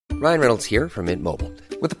Ryan Reynolds here from Mint Mobile.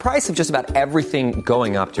 With the price of just about everything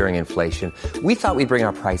going up during inflation, we thought we'd bring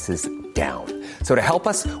our prices down. So to help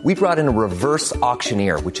us, we brought in a reverse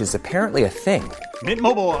auctioneer, which is apparently a thing. Mint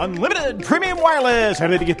Mobile Unlimited Premium Wireless. How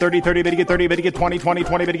to get 30, 30, bit to get 30, bit to get 20, 20,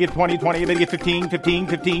 20, bit to get 20, 20, bit to get 15, 15,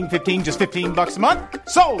 15, 15, just $15 a month?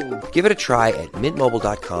 Sold! Give it a try at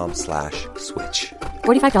mintmobile.com/switch.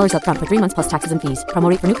 $45 up front for 3 months plus taxes and fees. Promo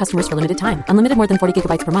rate for new customers for limited time. Unlimited more than 40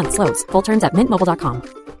 gigabytes per month. Slows full terms at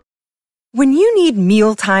mintmobile.com. When you need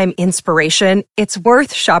mealtime inspiration, it's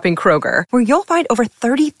worth shopping Kroger, where you'll find over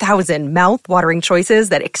 30,000 mouth-watering choices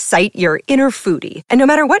that excite your inner foodie. And no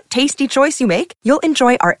matter what tasty choice you make, you'll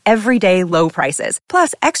enjoy our everyday low prices,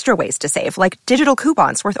 plus extra ways to save, like digital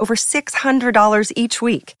coupons worth over $600 each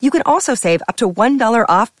week. You can also save up to $1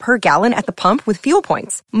 off per gallon at the pump with fuel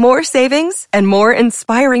points. More savings and more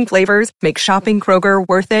inspiring flavors make shopping Kroger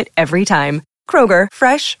worth it every time. Kroger,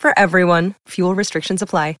 fresh for everyone. Fuel restrictions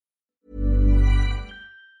apply.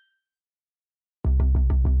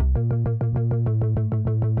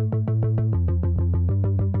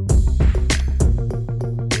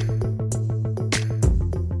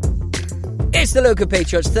 It's the Luke and Pete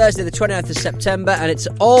Show. It's Thursday the 29th of September, and it's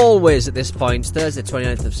always at this point, Thursday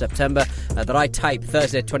 29th of September, that I type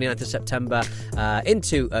Thursday 29th of September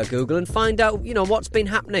into Google and find out, what's been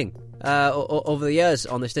happening over the years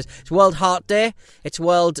on this day. It's World Heart Day. It's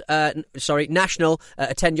National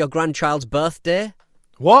Attend Your Grandchild's Birthday.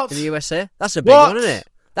 What? In the USA. That's a big one, isn't it?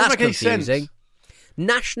 That's confusing. Sense.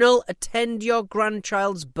 National Attend Your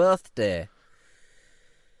Grandchild's Birthday. I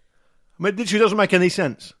mean, it literally doesn't make any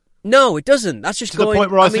sense. No, it doesn't. That's just to the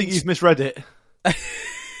point where I think you've misread it.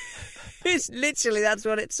 It's literally, that's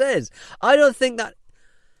what it says. I don't think that...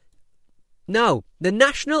 No, the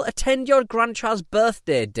National Attend Your Grandchild's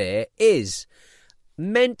Birthday Day is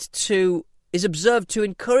observed to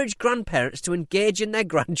encourage grandparents to engage in their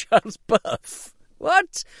grandchild's birth.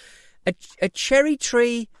 What? A cherry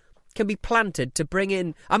tree can be planted to bring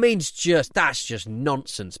in... I mean, that's just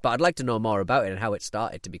nonsense, but I'd like to know more about it and how it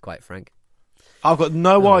started, to be quite frank. I've got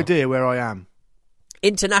no idea where I am.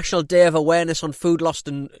 International Day of Awareness on Food Loss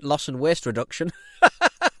and Waste Reduction.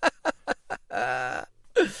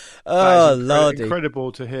 Lordy.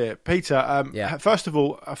 Incredible to hear. Peter, first of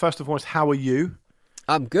all, how are you?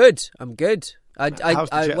 I'm good.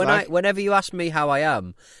 Whenever you ask me how I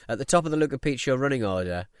am, at the top of the Luke and Pete Show running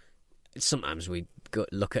order, sometimes we go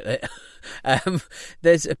look at it.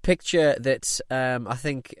 There's a picture that I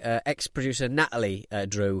think ex-producer Natalie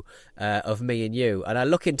drew of me and you, and I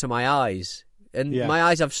look into my eyes, and my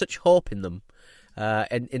eyes have such hope in them,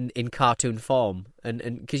 in cartoon form,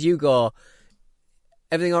 and because you go,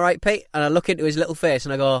 everything all right, Pete? And I look into his little face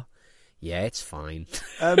and I go, yeah, it's fine.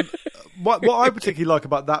 What I particularly like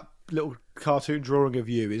about that little cartoon drawing of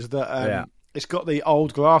you is that it's got the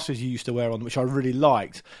old glasses you used to wear on, which I really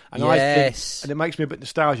liked. And yes. And it makes me a bit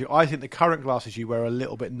nostalgic. I think the current glasses you wear are a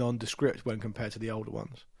little bit nondescript when compared to the older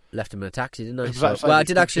ones. Left them in a taxi, didn't I? I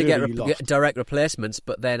did actually get direct replacements,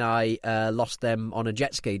 but then I lost them on a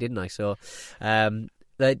jet ski, didn't I? So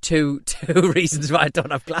the two reasons why I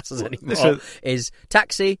don't have glasses anymore is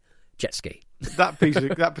taxi, jet ski. That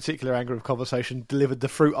particular angle of conversation delivered the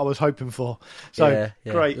fruit I was hoping for. So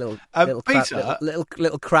great, Peter,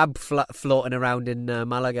 little crab floating around in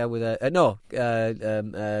Malaga with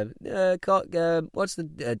what's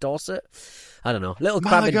the Dorset? I don't know, little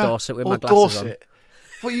crab in Dorset with my glasses on.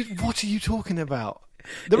 What are you talking about?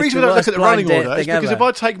 The reason I don't look at the running order is because if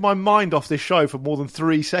I take my mind off this show for more than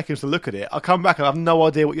 3 seconds to look at it, I come back and I have no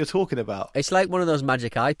idea what you're talking about. It's like one of those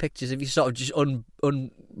magic eye pictures. If you sort of just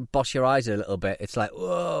unboss your eyes a little bit, it's like,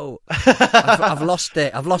 whoa, I've lost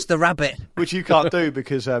it. I've lost the rabbit. Which you can't do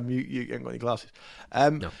because you ain't got any glasses.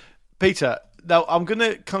 No. Peter, now I'm going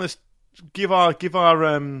to kind of give our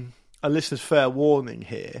listeners fair warning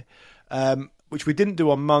here, which we didn't do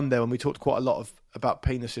on Monday when we talked quite a lot about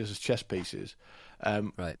penises as chess pieces.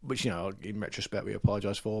 Right. Which, in retrospect, we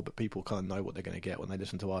apologise for, but people kind of know what they're going to get when they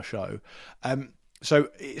listen to our show. So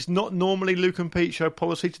it's not normally Luke and Pete Show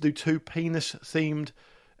policy to do 2 penis-themed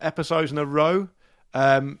episodes in a row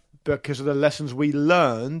because of the lessons we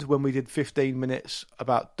learned when we did 15 minutes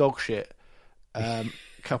about dog shit a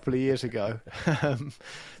couple of years ago.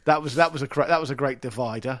 That was a great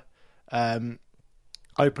divider.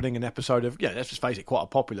 Opening an episode of, let's just face it, quite a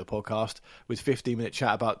popular podcast with 15-minute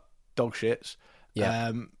chat about dog shits.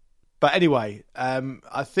 Yeah. But anyway,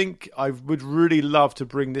 I think I would really love to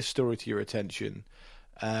bring this story to your attention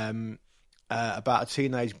about a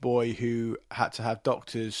teenage boy who had to have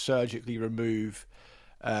doctors surgically remove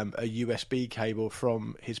a USB cable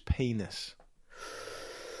from his penis.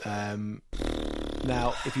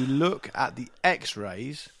 Now, if you look at the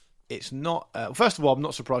X-rays It's not. First of all, I'm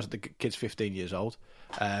not surprised that the kid's 15 years old.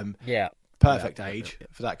 Yeah. Perfect age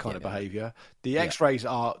for that kind of behaviour. The X-rays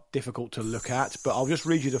are difficult to look at, but I'll just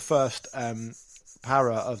read you the first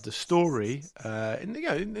para of the story in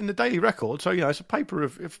the Daily Record. So it's a paper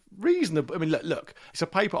of reasonable. I mean, look, it's a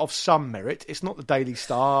paper of some merit. It's not the Daily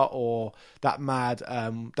Star or that mad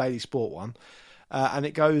Daily Sport one. And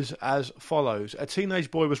it goes as follows. A teenage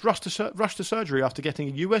boy was rushed to surgery after getting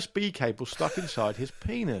a USB cable stuck inside his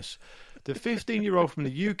penis. The 15-year-old from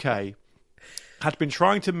the UK had been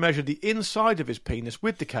trying to measure the inside of his penis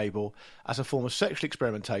with the cable as a form of sexual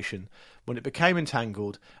experimentation when it became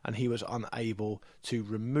entangled and he was unable to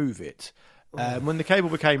remove it. When the cable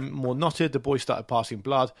became more knotted, the boy started passing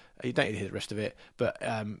blood. You don't need to hear the rest of it, but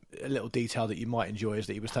a little detail that you might enjoy is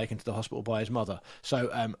that he was taken to the hospital by his mother. So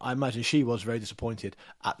I imagine she was very disappointed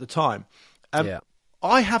at the time.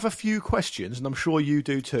 I have a few questions, and I'm sure you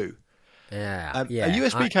do too. A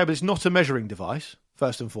USB cable is not a measuring device,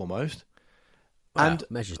 first and foremost. Well, and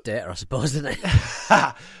measures data, I suppose, doesn't it?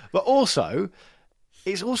 But also,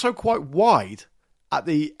 it's also quite wide at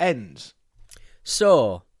the ends.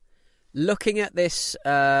 So, looking at this...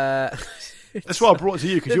 That's why I brought it to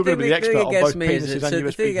you, because you're going to be the expert on both penises and USB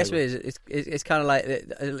the thing that gets me cables. is it's kind of like,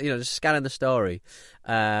 just scanning the story,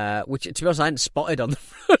 which, to be honest, I hadn't spotted on the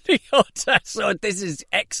running order, so this is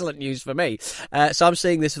excellent news for me. So I'm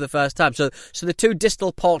seeing this for the first time. So the two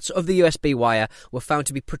distal ports of the USB wire were found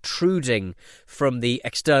to be protruding from the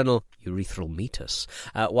external urethral meatus,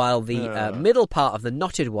 while the middle part of the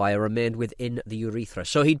knotted wire remained within the urethra.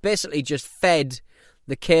 So he'd basically just fed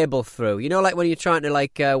the cable through, like when you're trying to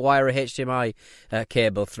wire a HDMI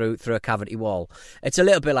cable through a cavity wall. It's a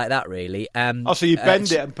little bit like that, really. So you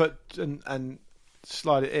bend it and put and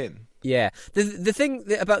slide it in. Yeah. The thing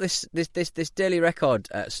about this Daily Record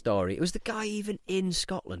story, it was the guy even in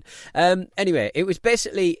Scotland. Anyway, it was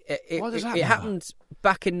basically it happened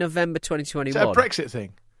back in November 2021. Is that a Brexit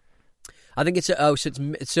thing? I think so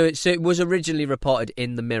it was originally reported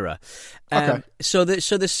in the Mirror. Okay. So the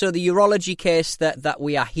urology case that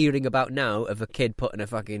we are hearing about now of a kid putting a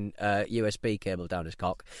fucking USB cable down his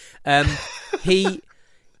cock.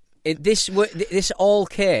 This all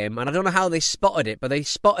came, and I don't know how they spotted it, but they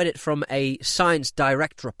spotted it from a Science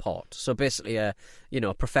Direct report. So basically, a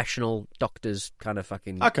professional doctor's kind of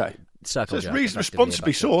fucking circle jerk. So it's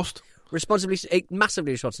responsibly sourced.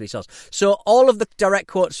 Massively responsibly sourced. So all of the direct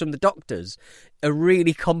quotes from the doctors are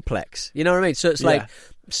really complex. You know what I mean? So it's like,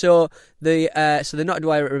 so the knotted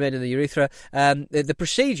wire remained in the urethra. The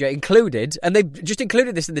procedure included, and they just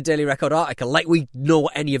included this in the Daily Record article, like we know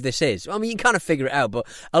what any of this is. I mean, you can kind of figure it out, but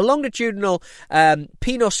a longitudinal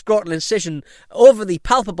penoscrotal incision over the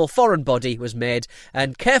palpable foreign body was made,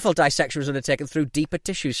 and careful dissection was undertaken through deeper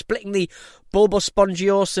tissues, splitting the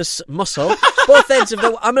bulbospongiosus muscle. Both ends of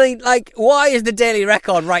the... I mean, why is the Daily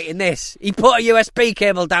Record writing this? He put a USB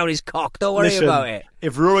cable down his cock. Don't worry about it.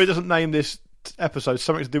 If Rory doesn't name this episode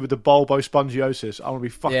something to do with the bulbospongiosus, I'm going to be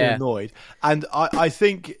fucking annoyed. And I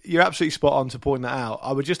think you're absolutely spot on to point that out.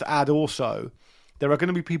 I would just add also, there are going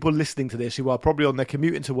to be people listening to this who are probably on their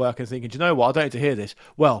commute into work and thinking, do you know what, I don't need to hear this.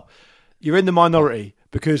 Well, you're in the minority,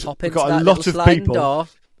 because we've got a lot of people...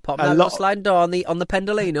 Pop that little sliding door on the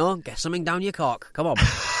Pendolino, get something down your cock. Come on.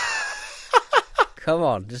 Come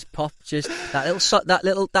on, just pop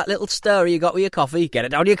that little stir you got with your coffee, get it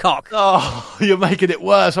down your cock. Oh, you're making it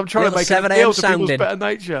worse. I'm trying to make it appeal to people's better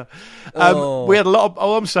nature. We had a lot of...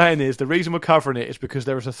 All I'm saying is, the reason we're covering it is because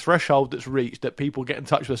there is a threshold that's reached that people get in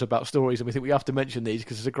touch with us about stories, and we think we have to mention these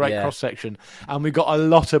because it's a great cross-section, and we've got a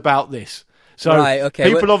lot about this. So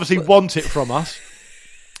people obviously want it from us.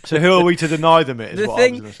 So who are we to deny them it? I was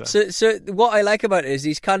going to say. So what I like about it is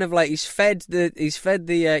he's kind of he's fed the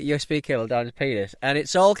USB cable down his penis, and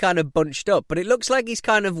it's all kind of bunched up, but it looks like he's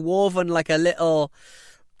kind of woven those little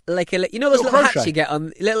hats you get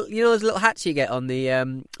on those little hats you get on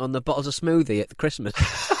the bottles of smoothie at Christmas.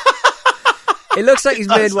 It looks like he's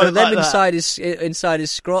made one of them inside his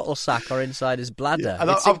scrotal sack or inside his bladder.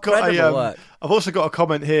 Yeah, it's incredible work. I've also got a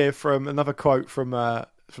comment here from another quote from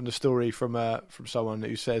the story from someone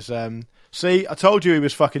who says, "See, I told you he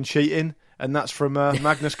was fucking cheating," and that's from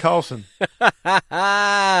Magnus Carlsen.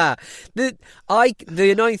 The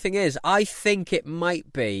annoying thing is, I think it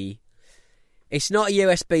might be. It's not a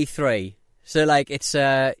USB 3, so it's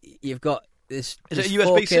you've got this. Is it a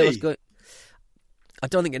USB-C? I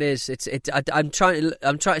don't think it is. I'm trying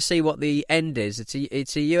to see what the end is. It's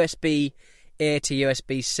a USB A to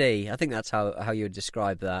USB C. I think that's how you would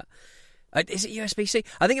describe that. Is it USB-C?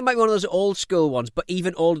 I think it might be one of those old school ones, but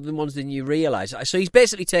even older than ones than you realise. So he's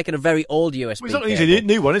basically taken a very old USB. Well, he's not using a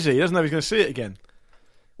new one, is he? He doesn't know if he's going to see it again.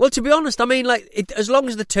 Well, to be honest, I mean, like, as long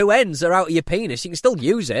as the two ends are out of your penis, you can still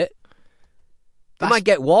use it. It might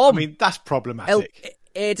get warm. I mean, that's problematic.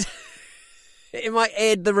 It might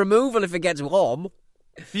aid the removal if it gets warm.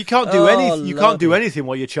 You can't do anything. You can't do anything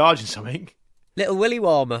while you're charging something. Little willy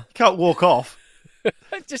warmer. You can't walk off.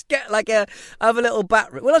 Just get have a little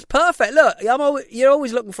battery. Well, that's perfect. Look, you're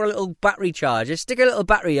always looking for a little battery charger. Stick a little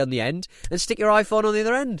battery on the end and stick your iPhone on the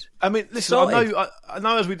other end. I mean, listen, I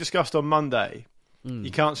know as we discussed on Monday,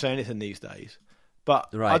 you can't say anything these days.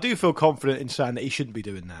 But I do feel confident in saying that he shouldn't be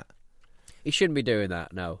doing that. He shouldn't be doing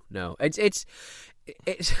that. No. It's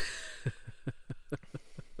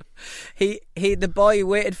the boy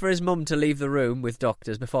waited for his mum to leave the room with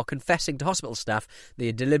doctors before confessing to hospital staff that he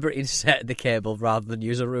had deliberately inserted the cable rather than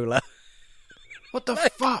use a ruler. What the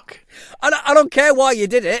fuck? I don't care why you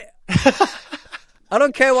did it. I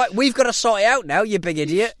don't care why. We've got to sort it out now, you big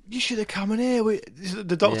idiot. You should have come in here.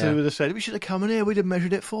 The doctor would have said, we should have come in here. We'd have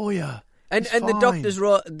measured it for you. And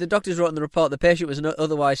the doctors wrote in the report the patient was an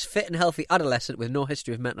otherwise fit and healthy adolescent with no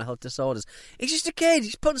history of mental health disorders. He's just a kid.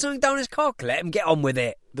 He's putting something down his cock. Let him get on with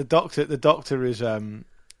it. The doctor is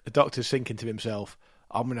thinking to himself,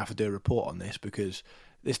 I'm going to have to do a report on this because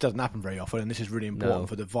this doesn't happen very often, and this is really important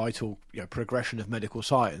for the vital progression of medical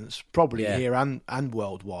science, probably here and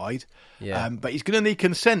worldwide. Yeah. But he's going to need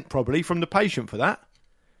consent probably from the patient for that.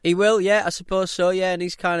 He will, yeah, I suppose so. Yeah, and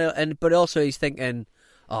he's but also he's thinking,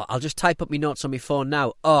 oh, I'll just type up my notes on my phone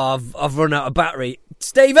now. Oh, I've run out of battery.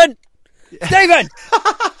 Stephen!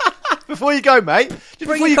 Before you go, mate.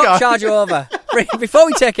 Bring your cock charger over. Before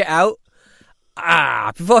we take it out.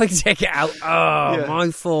 My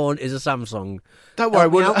phone is a Samsung. Don't worry.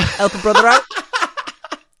 Help a brother out.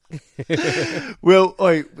 Well,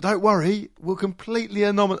 don't worry. We'll completely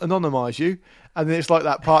anonymise you. And then it's like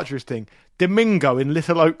that Partridge thing. Domingo in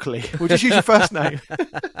Little Oakley. We'll just use your first name.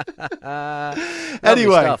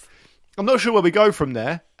 Anyway, I'm not sure where we go from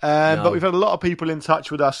there, but we've had a lot of people in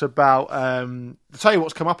touch with us about, I'll tell you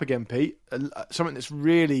what's come up again, Pete, something that's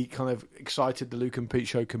really kind of excited the Luke and Pete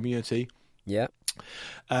Show community. Yeah.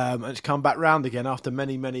 And it's come back round again after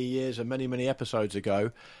many, many years and many, many episodes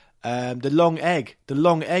ago. The long egg. The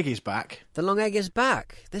long egg is back. The long egg is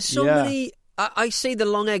back. There's so many... I see the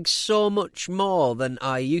long egg so much more than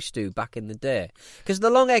I used to back in the day. Because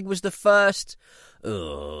the long egg was the first...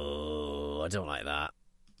 Oh, I don't like that.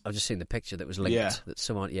 I've just seen the picture that was linked. Yeah. That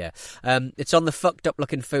someone, it's on the Fucked Up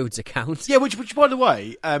Looking Foods account. Yeah, which by the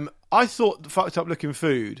way, I thought the Fucked Up Looking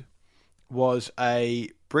Food was a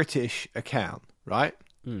British account, right?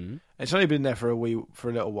 Mm. It's only been there for a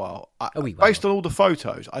little while. Based on all the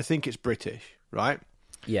photos, I think it's British, right?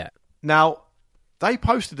 Yeah. Now, they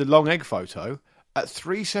posted the long egg photo at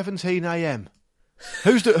 3:17 a.m.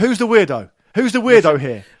 Who's the weirdo? Who's the weirdo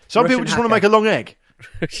here? Some people just want to make a long egg.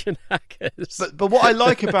 Russian hackers. But what I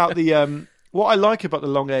like about the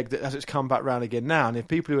long egg that as it's come back round again now, and if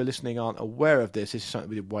people who are listening aren't aware of this is something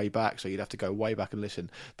we did way back, so you'd have to go way back and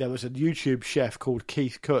listen. There was a YouTube chef called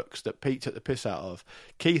Keith Cooks that Pete took the piss out of.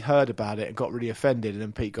 Keith heard about it and got really offended, and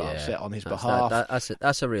then Pete got upset on his behalf.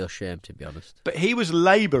 That's a real shame, to be honest. But he was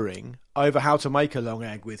labouring over how to make a long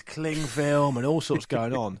egg with cling film and all sorts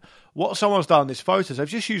going on. What someone's done in this photo is they've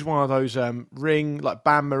just used one of those ring, like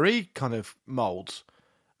bain-marie kind of moulds.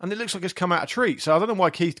 And it looks like it's come out a treat. So I don't know why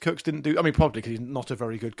Keith Cooks didn't do... I mean, probably because he's not a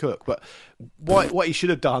very good cook. But what he should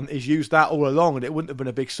have done is used that all along, and it wouldn't have been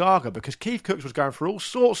a big saga, because Keith Cooks was going through all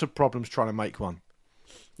sorts of problems trying to make one.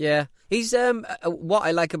 Yeah. He's what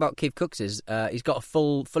I like about Keith Cooks is he's got a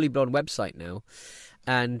fully blown website now.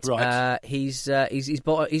 And he's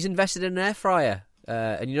invested in an air fryer.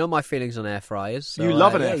 And you know my feelings on air fryers. So, you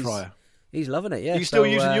love an air fryer. He's loving it, yeah. Are you still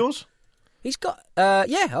using yours? He's got,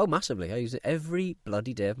 massively. I use it every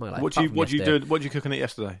bloody day of my life. What do you do? What did you cook on it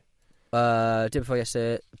yesterday? Day before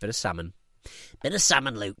yesterday, a bit of salmon.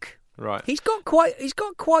 Luke. Right. He's got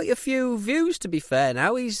quite a few views. To be fair,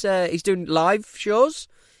 now he's doing live shows.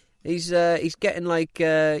 He's getting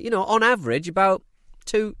on average about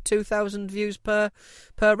 2,000 views per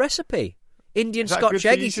recipe. Indian Scotch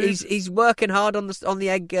egg. He's working hard on the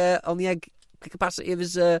egg capacity of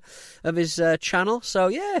his channel. So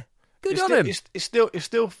yeah. Good on him. It's still.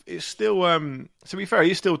 To be fair,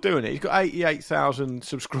 he's still doing it. He's got 88,000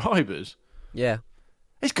 subscribers. Yeah,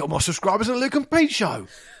 he's got more subscribers than the Luke and Pete Show.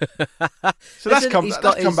 So that's come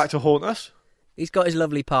back to haunt us. He's got his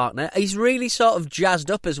lovely partner. He's really sort of jazzed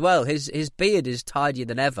up as well. His beard is tidier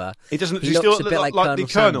than ever. He doesn't. He looks a bit like Colonel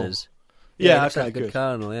Sanders. Yeah, he looks like a good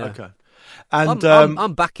Colonel. Yeah. Okay. And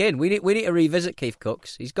I'm back in. We need to revisit Keith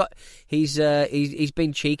Cooks. He's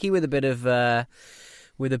been cheeky with a bit of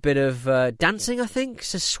with a bit of dancing, I think.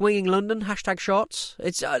 So swinging London, #shorts.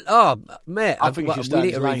 It's, mate, I think he should stay we in need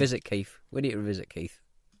his to lane. revisit Keith. We need to revisit Keith.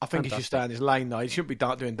 I think he should Fantastic. stay in his lane, though. He shouldn't be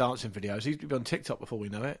doing dancing videos. He should be on TikTok before we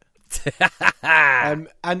know it. And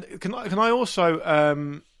can I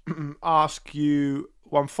also ask you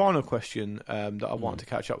one final question that I wanted to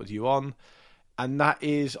catch up with you on? And that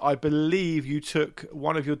is, I believe you took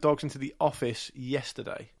one of your dogs into the office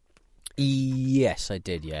yesterday. Yes, I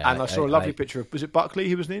did, yeah. And I saw a lovely picture of... Was it Buckley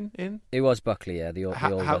he was in? It was Buckley, yeah, the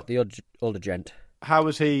older gent. How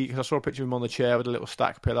was he? Because I saw a picture of him on the chair with a little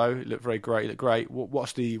stack pillow. It looked very great. It looked great.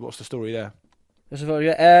 What's the story there? First of all,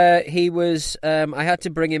 he was... I had to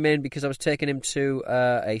bring him in because I was taking him to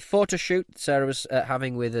a photo shoot Sarah was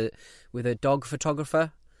having with a dog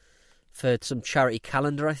photographer for some charity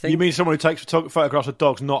calendar, I think. You mean someone who takes photographs of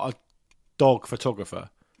dogs, not a dog photographer?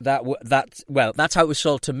 That's how it was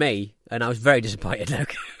sold to me, and I was very disappointed.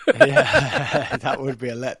 Look. Yeah, that would be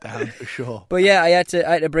a letdown for sure. But yeah, I had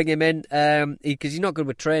to bring him in because he's not good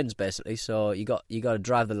with trains, basically. So you got to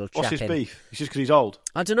drive the little chap in. What's his beef? It's just because he's old.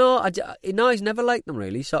 I don't know. No, he's never liked them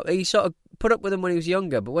really. So he sort of put up with them when he was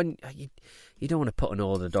younger, but when you don't want to put an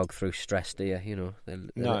older dog through stress, do you? You know, the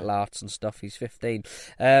little arts and stuff. He's 15.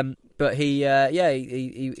 But he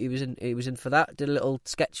was in for that. Did a little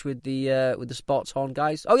sketch with the Sports Horn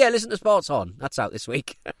guys. Oh yeah, listen to Sports Horn. That's out this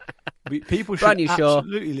week. People should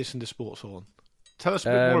absolutely listen to Sports Horn. Tell us a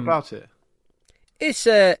bit more about it.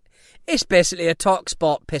 It's basically a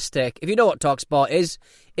TalkSport piss take. If you know what TalkSport is,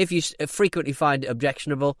 if you frequently find it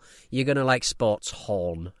objectionable, you're going to like Sports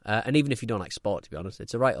Horn. And even if you don't like sport, to be honest,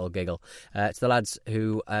 it's a right old giggle. It's the lads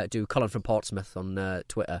who do Colin from Portsmouth on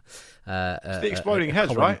Twitter. It's the Exploding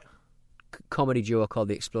Heads, right? Comedy duo called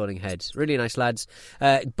the Exploding Heads. Really nice lads.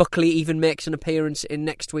 Buckley even makes an appearance in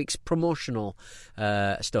next week's promotional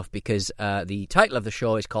stuff because the title of the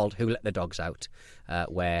show is called Who Let the Dogs Out,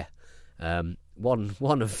 where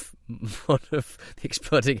one of the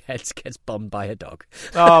Exploding Heads gets bombed by a dog.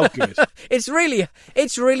 Oh, good. It's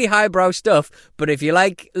really highbrow stuff. But if you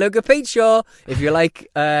like Luke Pete Show, if you like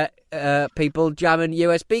people jamming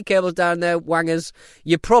USB cables down their wangers,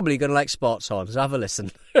 you're probably going to like Sports Horn. So have a listen.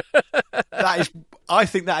 I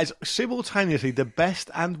think that is simultaneously the best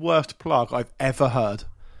and worst plug I've ever heard.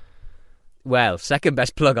 Well, second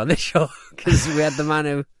best plug on this show because we had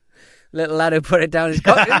the little lad who put it down his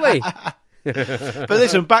cock, didn't we? But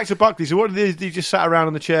listen, back to Buckley. So what did he just sat around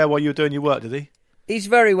on the chair while you were doing your work, did he? He's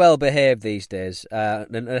very well behaved these days,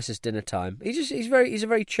 unless it's dinner time. He's a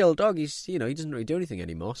very chill dog. He doesn't really do anything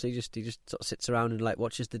anymore. So he just sort of sits around and like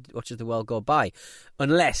watches the world go by,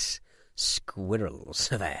 unless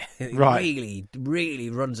squirrels are there. Right. He really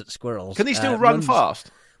runs at squirrels. Can he still run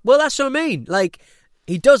fast? Well, that's what I mean. Like,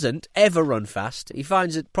 he doesn't ever run fast. He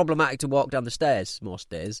finds it problematic to walk down the stairs most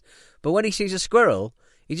days. But when he sees a squirrel,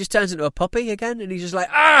 he just turns into a puppy again, and he's just like,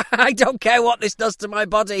 I don't care what this does to my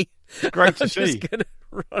body. It's great to see. I'm just going to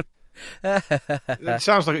run. It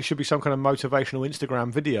sounds like it should be some kind of motivational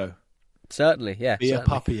Instagram video. Certainly, yeah. Be a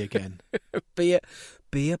puppy again. Be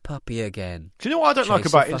a puppy again. Do you know what I don't like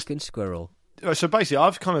about it? Fucking squirrel. So basically,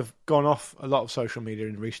 I've kind of gone off a lot of social media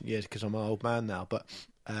in recent years because I'm an old man now. But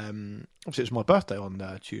obviously, it was my birthday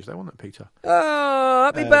on Tuesday, wasn't it, Peter? Oh,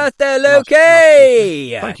 happy birthday,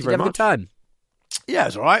 Loki! Thank you Did very you have a much. good time? Yeah, it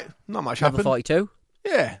was all right. Not much happened. 42?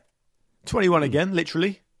 Yeah. 21 again,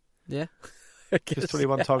 literally. Yeah. Just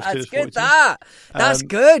 21 times 2 That's is 42. good, That's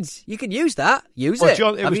good. You can use that. Use it.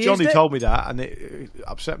 It was John who told me that, and it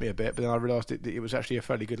upset me a bit, but then I realised it was actually a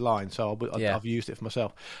fairly good line, so I've used it for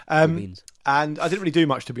myself. And I didn't really do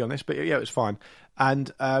much, to be honest, but yeah, it was fine.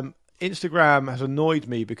 And Instagram has annoyed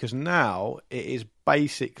me because now it is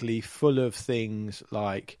basically full of things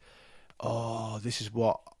like, oh, this is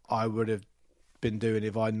what I would have been doing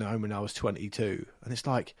if I'd known when I was 22. And it's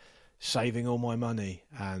like saving all my money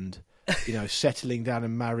and... settling down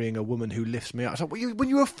and marrying a woman who lifts me up. It's like, when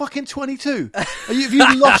you were fucking 22, have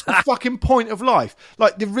you lost the fucking point of life?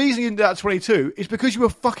 Like, the reason you're at 22 is because you were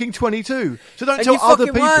fucking 22. So don't tell other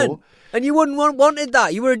people. Weren't. And you wouldn't wanted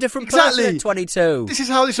that. You were a different person at 22. This is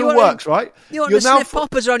how this all works, right? You want to sniff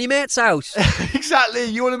poppers around your mate's house. Exactly.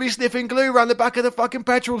 You want to be sniffing glue around the back of the fucking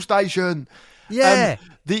petrol station. Yeah.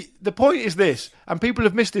 The point is this, and people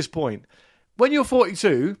have missed this point. When you're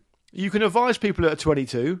 42, you can advise people that are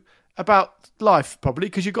 22 about life, probably,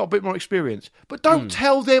 because you've got a bit more experience. But don't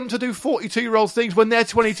tell them to do 42-year-old things when they're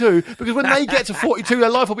 22, because when they get to 42, their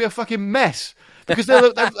life will be a fucking mess, because they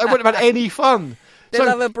won't have had any fun. They'll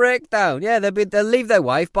have a breakdown. Yeah, they'll leave their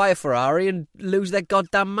wife, buy a Ferrari, and lose their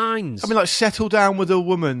goddamn minds. I mean, like, settle down with a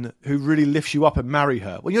woman who really lifts you up and marry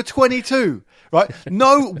her when you're 22, right?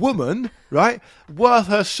 No woman, right, worth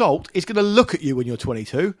her salt is going to look at you when you're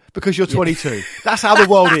 22 because you're 22. That's how the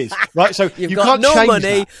world is, right? So You've you got can't no change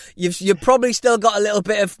money. that. You've probably still got a little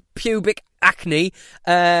bit of pubic acne.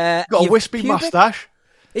 Got a wispy moustache.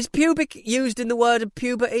 Is pubic used in the word of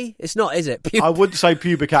puberty? It's not, is it? I wouldn't say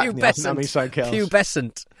pubic acne. I think that means something else.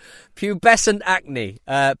 Pubescent acne.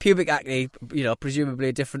 Pubic acne, presumably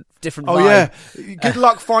a different Oh, vibe. yeah. Good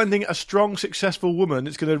luck finding a strong, successful woman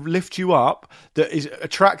that's going to lift you up, that is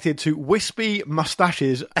attracted to wispy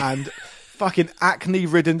moustaches and fucking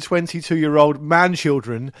acne-ridden 22-year-old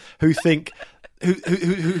man-children who think...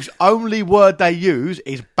 whose only word they use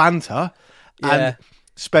is banter and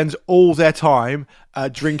spends all their time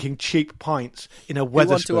drinking cheap pints in a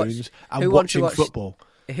Weatherspoons and watching football.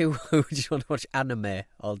 Who just want to watch anime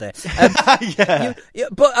all day? Yeah. Exactly.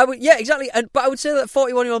 But I would say that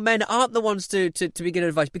 41-year-old men aren't the ones to be giving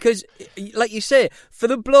advice because, like you say, for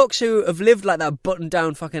the blokes who have lived like that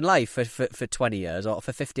buttoned-down fucking life for 20 years or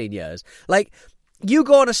for 15 years, like, you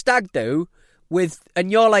go on a stag do and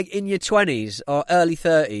you're like in your 20s or early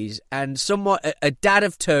 30s, and a dad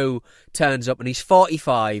of two turns up and he's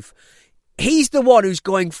 45. He's the one who's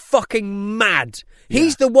going fucking mad. Yeah.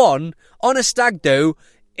 He's the one on a stag do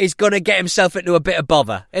is going to get himself into a bit of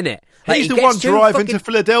bother, isn't it? Like, he's the one driving to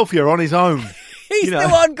Philadelphia on his own. He's the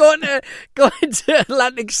one going to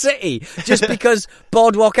Atlantic City just because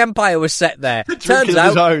Boardwalk Empire was set there. Turns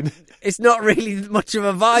out it's not really much of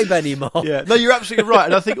a vibe anymore. Yeah, no, you're absolutely right.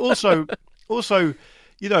 And I think also,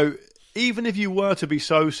 even if you were to be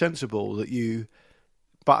so sensible that you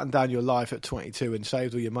buttoned down your life at 22 and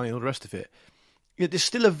saved all your money and all the rest of it, there's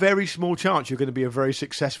still a very small chance you're going to be a very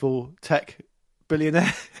successful tech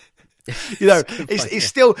billionaire. It's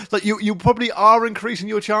still like you probably are increasing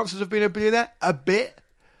your chances of being a billionaire a bit.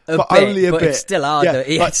 Only a bit. It's still hard.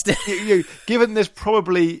 Yeah, given there's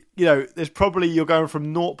probably you're going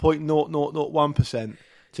from 0.0001%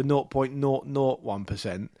 to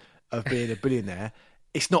 0.001% of being a billionaire.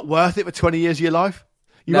 It's not worth it for 20 years of your life.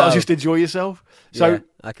 You might as well just enjoy yourself. So,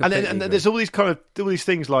 and there's all these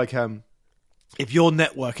things like if your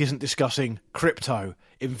network isn't discussing crypto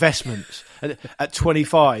investments at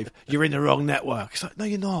 25, you're in the wrong network. It's like, no,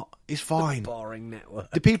 you're not. It's fine. Boring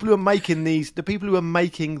network. The people who are making these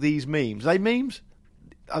memes, are they memes?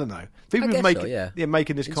 I don't know. People who are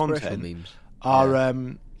making this content memes.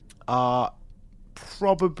 are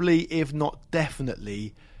probably, if not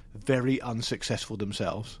definitely, very unsuccessful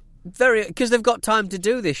themselves. Because they've got time to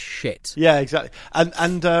do this shit. Yeah, exactly.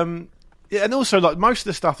 And also, like, most of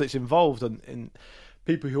the stuff that's involved in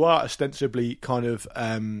people who are ostensibly kind of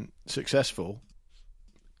successful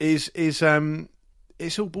is it's all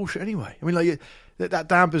bullshit anyway. I mean, like, that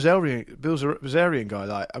damn Bilzerian guy,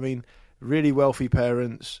 like, I mean, really wealthy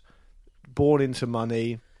parents, born into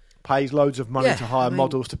money, pays loads of money to hire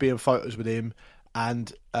models to be in photos with him,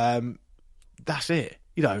 and that's it.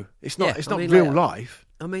 It's not real life.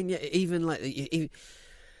 I mean, even like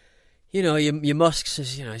your Musk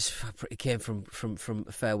says, he came from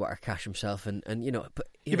a fair whack of cash himself, but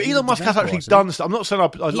Elon Musk has actually done stuff. I'm not saying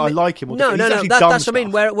I like him. No, that's what I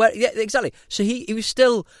mean. Where exactly. So he was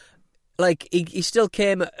still like he still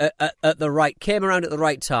came came around at the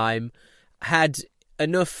right time, had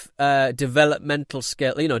enough developmental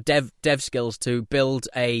skill, dev skills to build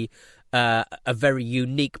a very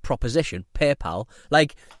unique proposition. PayPal,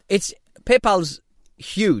 PayPal's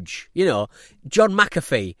huge, John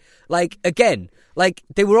McAfee,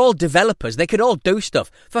 they were all developers. They could all do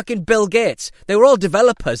stuff. Fucking Bill Gates, they were all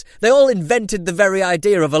developers. They all invented the very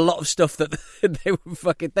idea of a lot of stuff that they were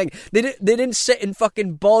fucking thinking. They didn't sit in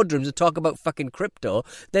fucking boardrooms and talk about fucking crypto.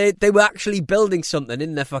 They were actually building something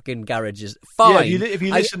in their fucking garages. Fine. Yeah, if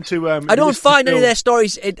you listen to, I don't find any of their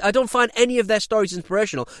stories. I don't find any of their stories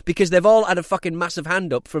inspirational because they've all had a fucking massive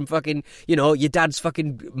hand up from fucking your dad's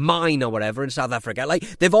fucking mine or whatever in South Africa.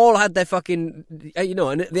 Like, they've all had their fucking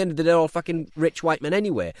and at the end of the day, they're all fucking rich white men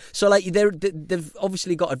anyway. So, like, they've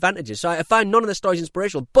obviously got advantages. So I find none of the stories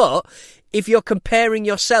inspirational. But if you're comparing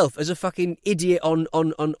yourself as a fucking idiot on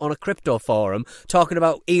a crypto forum talking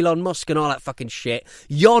about Elon Musk and all that fucking shit,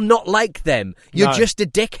 you're not like them. You're just a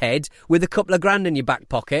dickhead with a couple of grand in your back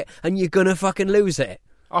pocket, and you're gonna fucking lose it.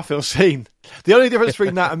 I feel seen. The only difference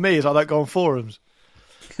between that and me is I don't go on forums.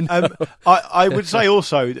 I would say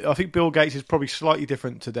also, I think Bill Gates is probably slightly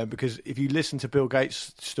different to them, because if you listen to Bill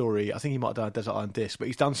Gates' story, I think he might have done a Desert Island Disc, but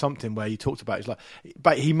he's done something where he talked about,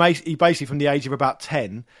 he basically from the age of about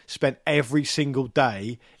 10 spent every single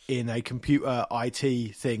day in a computer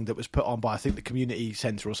IT thing that was put on by, I think, the community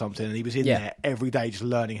centre or something, and he was in there every day just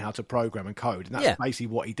learning how to program and code, and that's basically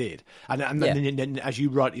what he did. And then, as you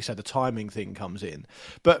rightly said, the timing thing comes in.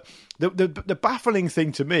 But the baffling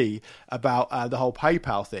thing to me about the whole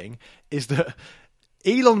PayPal thing is that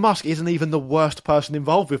Elon Musk isn't even the worst person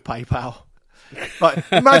involved with PayPal. Like,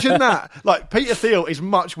 imagine that. Like, Peter Thiel is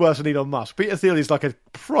much worse than Elon Musk. Peter Thiel is like a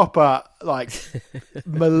proper, like,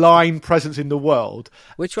 malign presence in the world.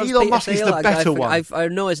 Which one's Elon Peter Musk Thiel? is the better one. I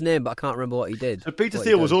know his name, but I can't remember what he did. So Peter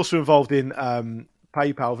Thiel was also involved in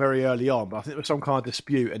PayPal very early on, but I think there was some kind of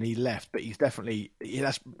dispute and he left. But he's definitely,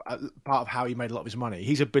 that's part of how he made a lot of his money.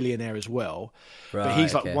 He's a billionaire as well, but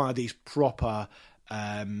he's like one of these proper,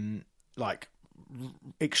 like,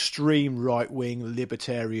 extreme right-wing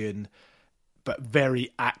libertarian, but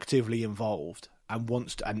very actively involved, and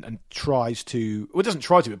wants to, and tries to, well, doesn't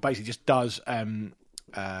try to, but basically just does act.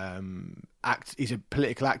 He's a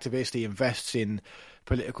political activist. He invests in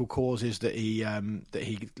political causes that he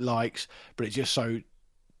likes, but it just so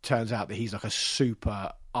turns out that he's like a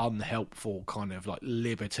super unhelpful kind of like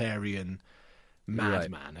libertarian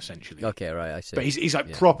madman, essentially. Okay, right, I see. But he's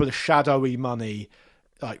like proper shadowy money,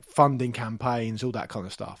 like funding campaigns, all that kind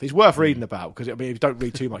of stuff. It's worth reading about, because I mean, if you don't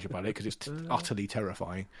read too much about it, because it's utterly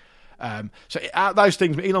terrifying. So out of those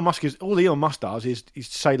things, Elon Musk all Elon Musk does is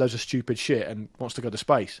say loads of stupid shit and wants to go to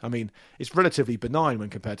space. I mean, it's relatively benign when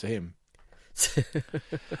compared to him.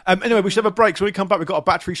 Anyway, we should have a break. So when we come back, we've got a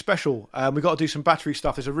battery special. We've got to do some battery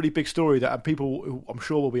stuff. There's a really big story that people who I'm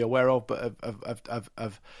sure will be aware of, but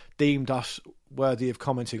have deemed us worthy of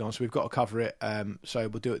commenting on. So we've got to cover it. So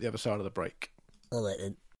we'll do it at the other side of the break. All right,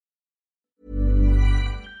 then.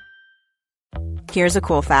 Here's a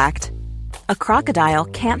cool fact. A crocodile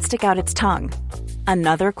can't stick out its tongue.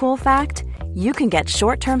 Another cool fact, you can get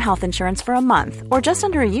short-term health insurance for a month or just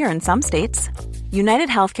under a year in some states. United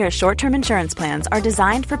Healthcare short-term insurance plans are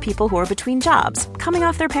designed for people who are between jobs, coming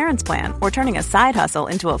off their parents' plan, or turning a side hustle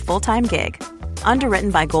into a full-time gig. Underwritten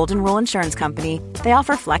by Golden Rule Insurance Company, they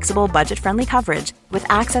offer flexible, budget-friendly coverage with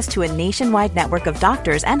access to a nationwide network of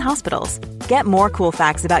doctors and hospitals. Get more cool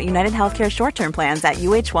facts about United Healthcare short-term plans at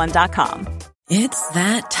uh1.com. It's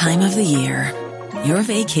that time of the year. Your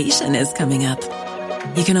vacation is coming up.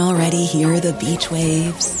 You can already hear the beach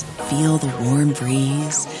waves, feel the warm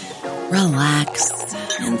breeze, relax,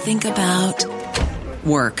 and think about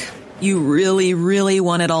work. You really, really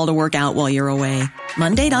want it all to work out while you're away.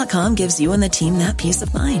 Monday.com gives you and the team that peace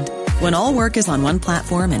of mind. When all work is on one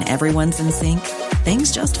platform and everyone's in sync,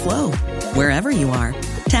 things just flow. Wherever you are,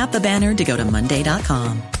 tap the banner to go to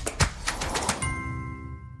Monday.com.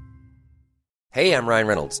 Hey, I'm Ryan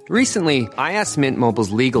Reynolds. Recently, I asked Mint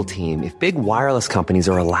Mobile's legal team if big wireless companies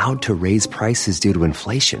are allowed to raise prices due to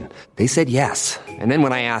inflation. They said yes. And then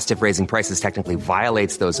when I asked if raising prices technically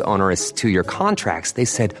violates those onerous two-year contracts, they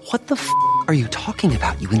said, "What the f*** are you talking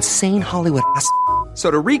about, you insane Hollywood ass?" So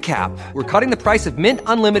to recap, we're cutting the price of Mint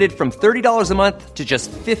Unlimited from $30 a month to just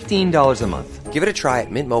 $15 a month. Give it a try at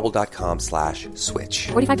mintmobile.com/switch.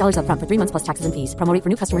 $45 up front for 3 months plus taxes and fees. Promo rate for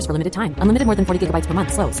new customers for limited time. Unlimited more than 40 gigabytes per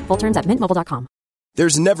month. Slows full terms at mintmobile.com.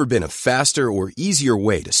 There's never been a faster or easier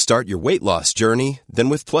way to start your weight loss journey than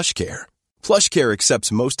with PlushCare. PlushCare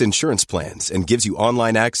accepts most insurance plans and gives you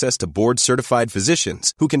online access to board-certified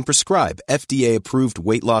physicians who can prescribe FDA-approved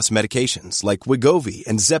weight loss medications like Wegovy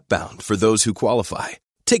and Zepbound for those who qualify.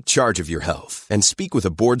 Take charge of your health and speak with a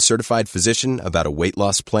board-certified physician about a weight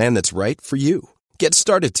loss plan that's right for you. Get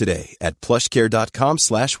started today at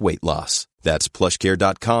plushcare.com/weight loss. That's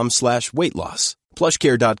plushcare.com/weight loss.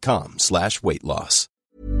 plushcare.com/weight loss.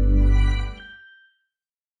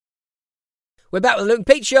 We're back with Luke and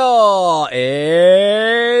Pete Shaw.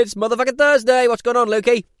 It's motherfucking Thursday. What's going on,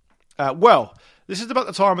 Lukey? Well, this is about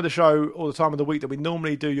the time of the show or the time of the week that we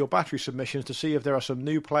normally do your battery submissions to see if there are some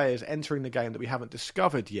new players entering the game that we haven't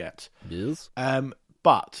discovered yet. Yes.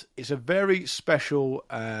 But it's a very special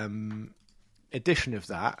edition of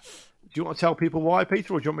that. Do you want to tell people why,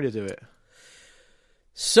 Peter, or do you want me to do it?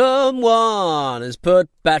 Someone has put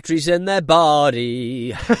batteries in their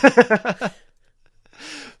body.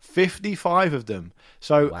 55 of them.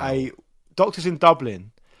 So Wow. Doctors in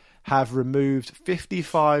Dublin have removed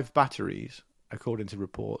 55 batteries, according to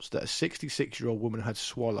reports, that a 66-year-old woman had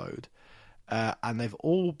swallowed. And they've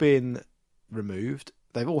all been removed.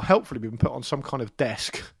 They've all helpfully been put on some kind of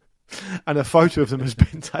desk. And a photo of them has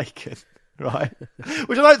been taken, right?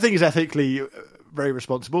 Which I don't think is ethically very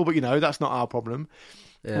responsible, but, that's not our problem.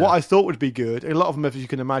 Yeah. What I thought would be good, a lot of them, as you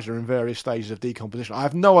can imagine, are in various stages of decomposition. I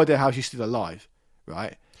have no idea how she's still alive,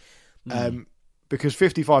 right? Because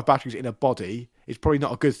 55 batteries in a body is probably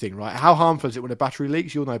not a good thing, right? How harmful is it when a battery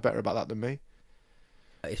leaks? You'll know better about that than me.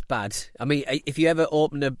 It's bad. I mean, if you ever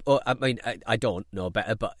open I don't know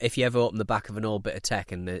better, but if you ever open the back of an old bit of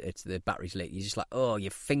tech and the battery's lit, you're just like, oh,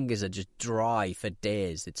 your fingers are just dry for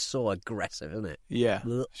days. It's so aggressive, isn't it? Yeah.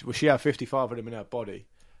 Well, she had 55 of them in her body,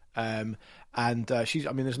 and she's.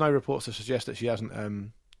 I mean, there's no reports to suggest that she hasn't.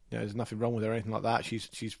 There's nothing wrong with her or anything like that.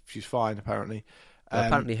 She's fine apparently. Well,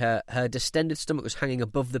 apparently, her distended stomach was hanging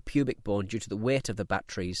above the pubic bone due to the weight of the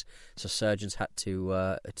batteries, so surgeons had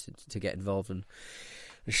to get involved and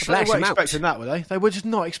slash they them weren't out. expecting that, were they? They were just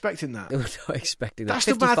not expecting that. They were not expecting that. That's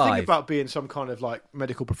 55. the mad thing about being some kind of like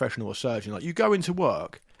medical professional or surgeon. Like you go into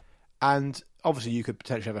work, and obviously you could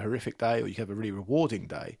potentially have a horrific day, or you could have a really rewarding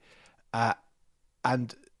day,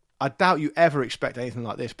 and I doubt you ever expect anything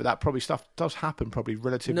like this, but that probably stuff does happen, probably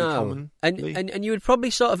relatively common. And you would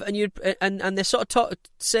probably sort of and they're sort of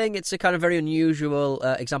saying it's a kind of very unusual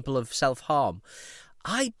example of self-harm.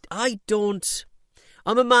 I don't.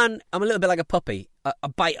 I'm a man. I'm a little bit like a puppy. I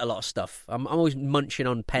bite a lot of stuff. I'm always munching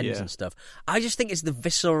on pens and stuff. I just think it's the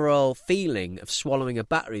visceral feeling of swallowing a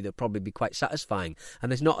battery that would probably be quite satifying.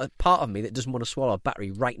 And there's not a part of me that doesn't want to swallow a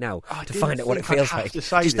battery right now to find out what it feels like.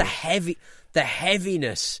 Just the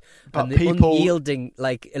heaviness but and the unyielding,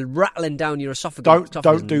 like rattling down your esophagus.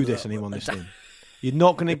 Don't do this, anyone listening. You're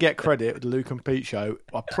not going to get credit with the Luke and Pete show.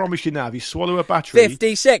 I promise you now, if you swallow a battery...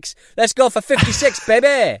 56! Let's go for 56,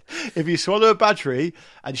 baby! If you swallow a battery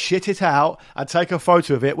and shit it out and take a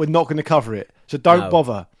photo of it, we're not going to cover it. So don't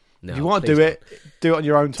bother. No, if you want to do it on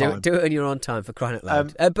your own time. Do it on your own time, for crying out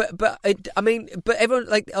loud. But everyone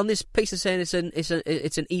like on this piece is saying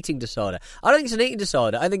it's an eating disorder. I don't think it's an eating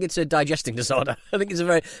disorder. I think it's a digesting disorder. I think it's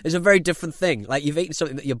a very different thing. Like you've eaten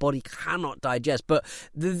something that your body cannot digest. But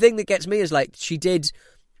the thing that gets me is like she did.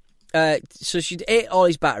 So she ate all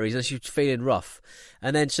these batteries and she was feeling rough,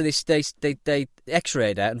 and then so they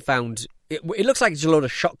X-rayed her and found. It looks like it's a load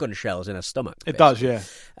of shotgun shells in her stomach. It does, yeah.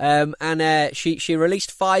 And she released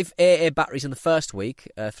 5 AA batteries in the first week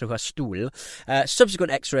through her stool.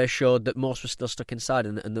 Subsequent X-rays showed that most were still stuck inside,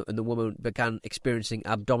 and the woman began experiencing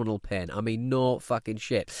abdominal pain. I mean, no fucking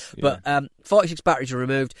shit. Yeah. But 46 batteries were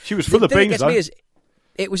removed. She was full of beans, though.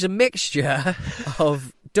 It was a mixture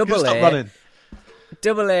of double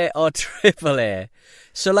A or triple A.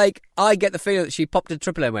 So, like, I get the feeling that she popped a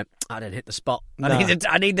triple A and went, I didn't hit the spot. No.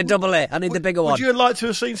 I need the double A. I need the bigger one. Would you like to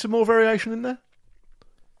have seen some more variation in there?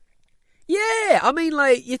 Yeah. I mean,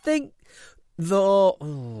 like, you think,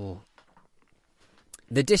 though...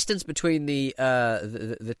 the distance between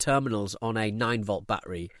the terminals on a 9-volt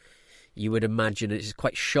battery, you would imagine is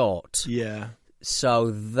quite short. Yeah. So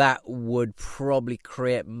that would probably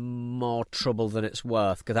create more trouble than it's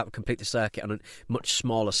worth, because that would complete the circuit on a much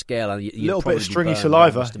smaller scale. And a little bit of stringy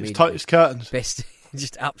saliva. It's tight as curtains.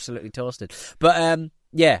 Just absolutely toasted. But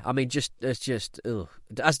yeah, I mean, it's just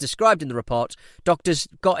as described in the report, doctors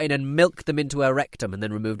got in and milked them into her rectum and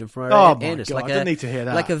then removed them from her anus. God, I didn't need to hear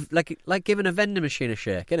that. Like giving a vending machine a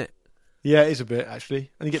shake, isn't it? Yeah, it is a bit, actually.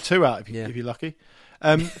 And you get 2 out if you're lucky.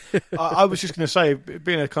 I was just going to say,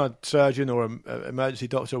 being a kind of surgeon or an emergency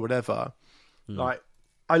doctor or whatever, like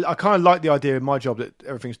I kind of like the idea in my job that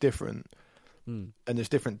everything's different, and there's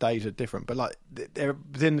different days are different, but like they're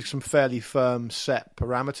within some fairly firm set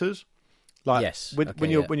parameters. Like yes, when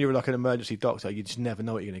you're like an emergency doctor, you just never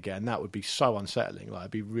know what you're going to get, and that would be so unsettling. Like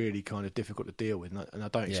it'd be really kind of difficult to deal with, and I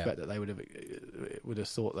don't expect that they would have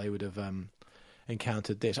thought they would have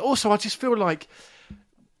encountered this. Also, I just feel like.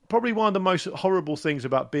 Probably one of the most horrible things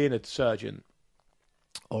about being a surgeon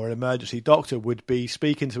or an emergency doctor would be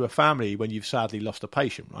speaking to a family when you've sadly lost a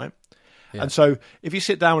patient, right? Yeah. And so if you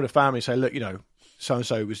sit down with a family and say, look,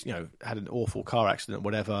 so-and-so was, had an awful car accident,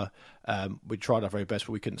 whatever, we tried our very best,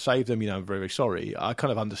 but we couldn't save them, I'm very, very sorry. I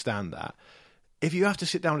kind of understand that. If you have to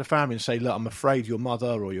sit down with a family and say, look, I'm afraid your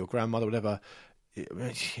mother or your grandmother, whatever,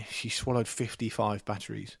 she swallowed 55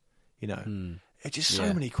 batteries, it's just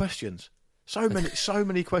so many questions. So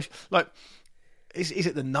many questions. Like, is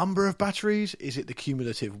it the number of batteries? Is it the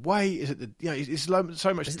cumulative weight? Is it the it's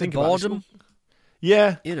so much to think about. Boredom?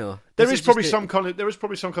 Yeah, there is probably some kind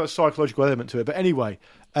of psychological element to it. But anyway,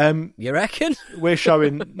 you reckon we're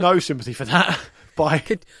showing no sympathy for that by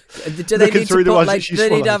do they looking need through to the put, ones that she they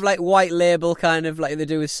swallowed. need to have like white label kind of like they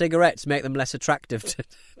do with cigarettes, make them less attractive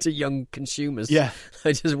to young consumers. Yeah,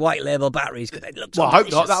 just white label batteries because they look so I hope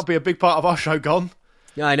delicious. not. That'll be a big part of our show gone.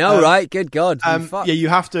 Yeah, I know, right? Good God. Yeah, you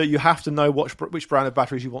have to know which brand of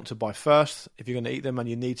batteries you want to buy first if you're going to eat them, and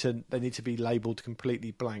they need to be labelled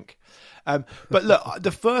completely blank. But look,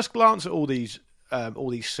 the first glance at all these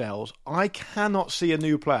cells, I cannot see a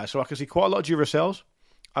new player. So I can see quite a lot of Duracells.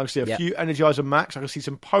 I can see a few Energizer Max. I can see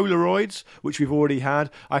some Polaroids, which we've already had.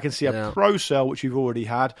 I can see a ProCell, which we've already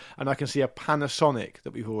had. And I can see a Panasonic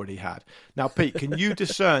that we've already had. Now, Pete, can you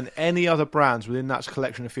discern any other brands within that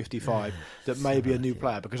collection of 55 that may be a new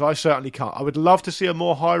player? Because I certainly can't. I would love to see a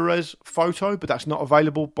more high-res photo, but that's not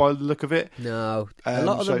available by the look of it. No.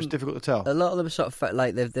 So it's difficult to tell. A lot of them sort of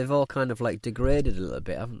like they've all kind of like degraded a little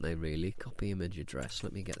bit, haven't they, really? Copy image address.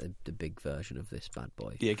 Let me get the big version of this bad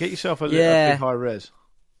boy. Yeah, get yourself a big high-res.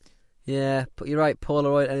 Yeah, but you're right,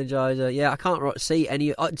 Polaroid, Energizer. Yeah, I can't see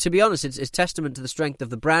any... to be honest, it's testament to the strength of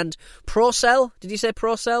the brand. ProCell? Did you say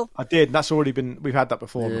ProCell? I did. That's already been... We've had that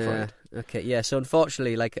before, I'm afraid. Okay, yeah. So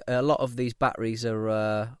unfortunately, like a lot of these batteries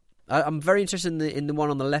are... I'm very interested in the one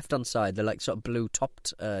on the left-hand side. They're like sort of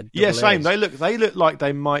blue-topped. Yeah, same. They look like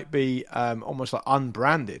they might be almost like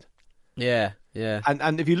unbranded. Yeah, yeah.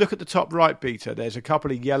 And if you look at the top right, Peter, there's a couple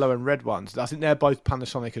of yellow and red ones. I think they're both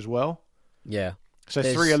Panasonic as well. Yeah. So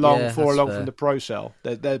 3 along, 4 along from the ProCell.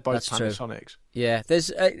 They're both Panasonics. True. Yeah, there's.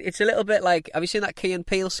 It's a little bit like. Have you seen that Key and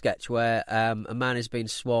Peele sketch where a man has been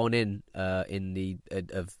sworn in the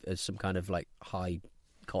as some kind of like high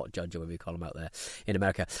court judge or whatever you call him out there in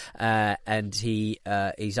America, and he's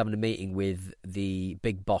having a meeting with the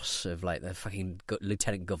big boss of like the fucking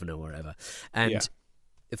lieutenant governor or whatever, and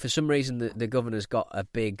for some reason the governor's got a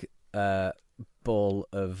big ball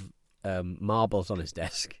of marbles on his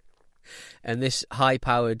desk. And this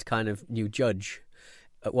high-powered kind of new judge,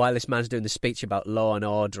 while this man's doing the speech about law and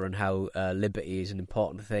order and how liberty is an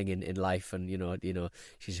important thing in life, and you know,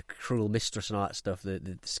 she's a cruel mistress and all that stuff,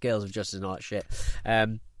 the scales of justice and all that shit.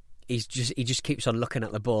 He just keeps on looking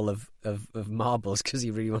at the ball of marbles because he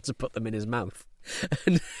really wants to put them in his mouth.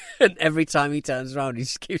 And every time he turns around, he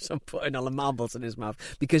just keeps on putting all the marbles in his mouth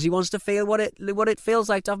because he wants to feel what it feels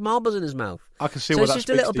like to have marbles in his mouth. I can see so what it's that just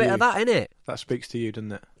a little bit of that in it. That speaks to you,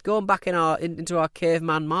 doesn't it? Going back into our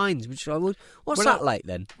caveman minds, which what's that like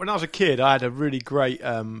then? When I was a kid, I had a really great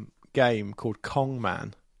game called Kong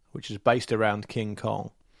Man, which is based around King Kong.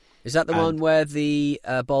 Is that the one where the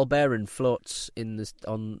ball bearing floats it's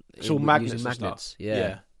all magnets?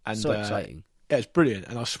 Yeah. And so exciting. Yeah, it's brilliant.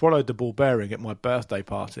 And I swallowed the ball bearing at my birthday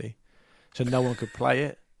party, so no one could play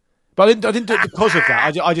it. But I didn't do it because of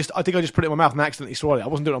that. I think I just put it in my mouth and accidentally swallowed it. I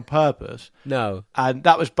wasn't doing it on purpose. No. And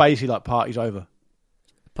that was basically like party's over.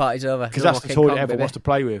 Party's over. Because that's the toy everyone wants to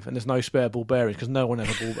play with, and there's no spare ball bearings because no one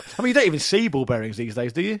ever ball bearings. I mean, you don't even see ball bearings these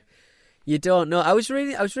days, do you? You don't know. I was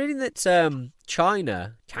reading that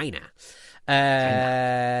China.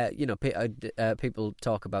 People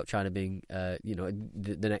talk about China being, the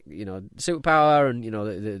next, superpower, and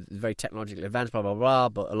the very technologically advanced, blah blah blah.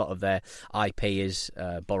 But a lot of their IP is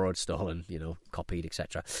borrowed, stolen, copied,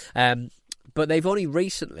 etc. But they've only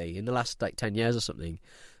recently, in the last like 10 years or something,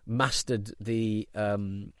 mastered the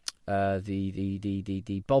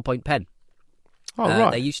ballpoint pen. Oh,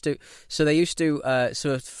 right. They used to.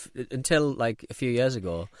 Until like a few years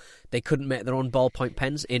ago, they couldn't make their own ballpoint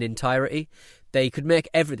pens in entirety. They could make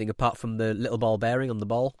everything apart from the little ball bearing on the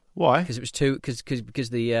ball. Why? Because it was because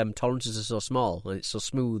the tolerances are so small and it's so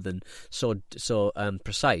smooth and so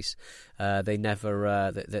precise. They've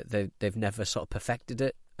never sort of perfected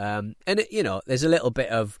it. There's a little bit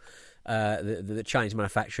of. The Chinese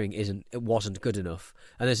manufacturing wasn't good enough,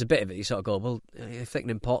 and there's a bit of it you sort of go, well, if they can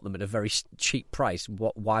import them at a very cheap price,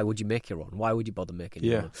 why would you make your own? Why would you bother making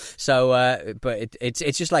your own? So, but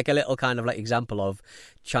it's just like a little kind of like example of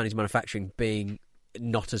Chinese manufacturing being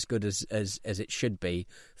not as good as it should be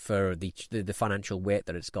for the financial weight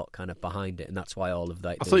that it's got kind of behind it, and that's why all of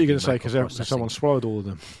that. I thought you were going to say because someone swallowed all of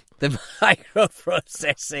them. The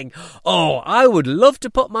microprocessing. Oh, I would love to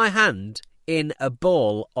put my hand in a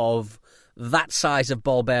ball of that size of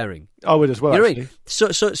ball bearing. I would as well. You know actually. So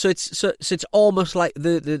it's almost like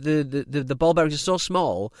the ball bearings are so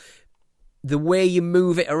small. The way you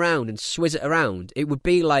move it around and swizz it around, it would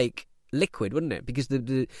be like liquid, wouldn't it? Because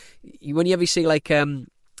when you ever see like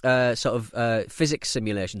physics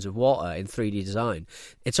simulations of water in 3D design,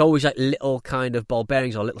 it's always like little kind of ball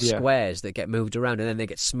bearings or little squares that get moved around and then they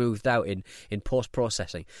get smoothed out in post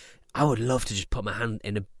processing. I would love to just put my hand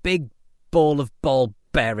in a big ball of ball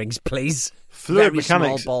bearings, please. Fluid Very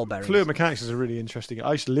mechanics. Small ball bearings. Fluid mechanics is a really interesting.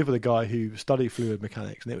 I used to live with a guy who studied fluid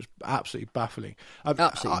mechanics, and it was absolutely baffling.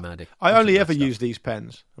 Absolutely mad. I only ever use these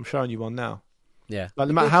pens. I'm showing you one now. Yeah. Like,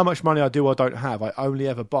 no matter how much money I do or don't have, I only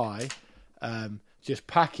ever buy just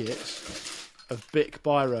packets of Bic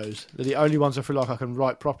biros. They're the only ones I feel like I can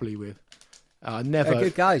write properly with. I never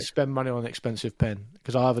spend money on an expensive pen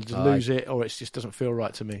because I either just lose it or it just doesn't feel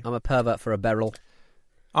right to me. I'm a pervert for a barrel.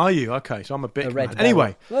 Are you? Okay, so I'm a bit red man.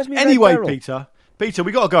 Anyway, Peter,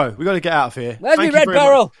 we got to go. We got to get out of here. Where's my red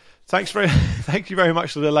barrel? Thank you very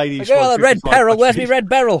much to the ladies. Girl, Red Beryl. Where's me Red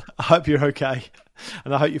Beryl? I hope you're okay,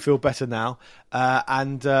 and I hope you feel better now.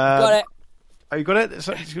 Got it. Oh, you got it?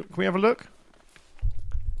 So, can we have a look?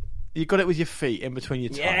 You got it with your feet in between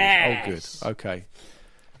your toes. Yes. Oh, good. Okay.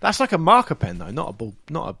 That's like a marker pen, though, not a ball.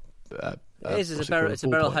 Not a. It's a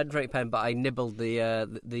Beryl Hendrake pen, but I nibbled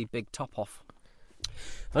the big top off.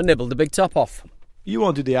 I nibbled the big top off. You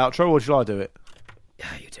want to do the outro, or shall I do it? Yeah,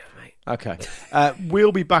 you do it, mate. Okay.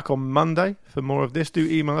 We'll be back on Monday for more of this. Do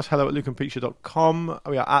email us, hello@lukeandpeteshow.com.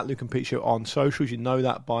 We are at Luke and Pete Show on socials. You know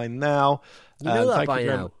that by now. Thank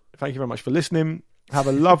you very much for listening. Have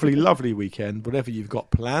a lovely, lovely weekend, whatever you've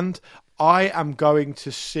got planned. I am going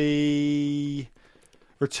to see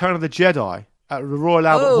Return of the Jedi at the Royal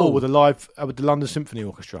Albert Hall with the London Symphony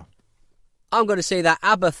Orchestra. I'm going to see that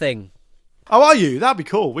ABBA thing. Oh, are you? That'd be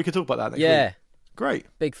cool. We could talk about that next week. Great.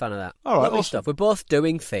 Big fan of that. All right, Lovely awesome stuff. We're both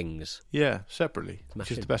doing things. Yeah, separately,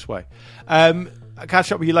 which is the best way. I'll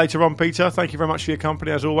catch up with you later on, Peter. Thank you very much for your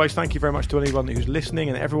company, as always. Thank you very much to anyone who's listening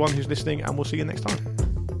and everyone who's listening, and we'll see you next time.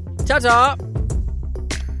 Ta-ta!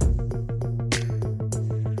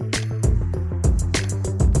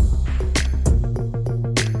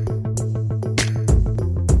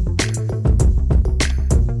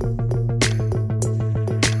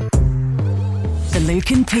 The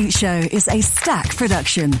Luke and Pete Show is a Stack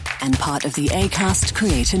production and part of the Acast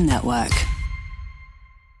Creator Network.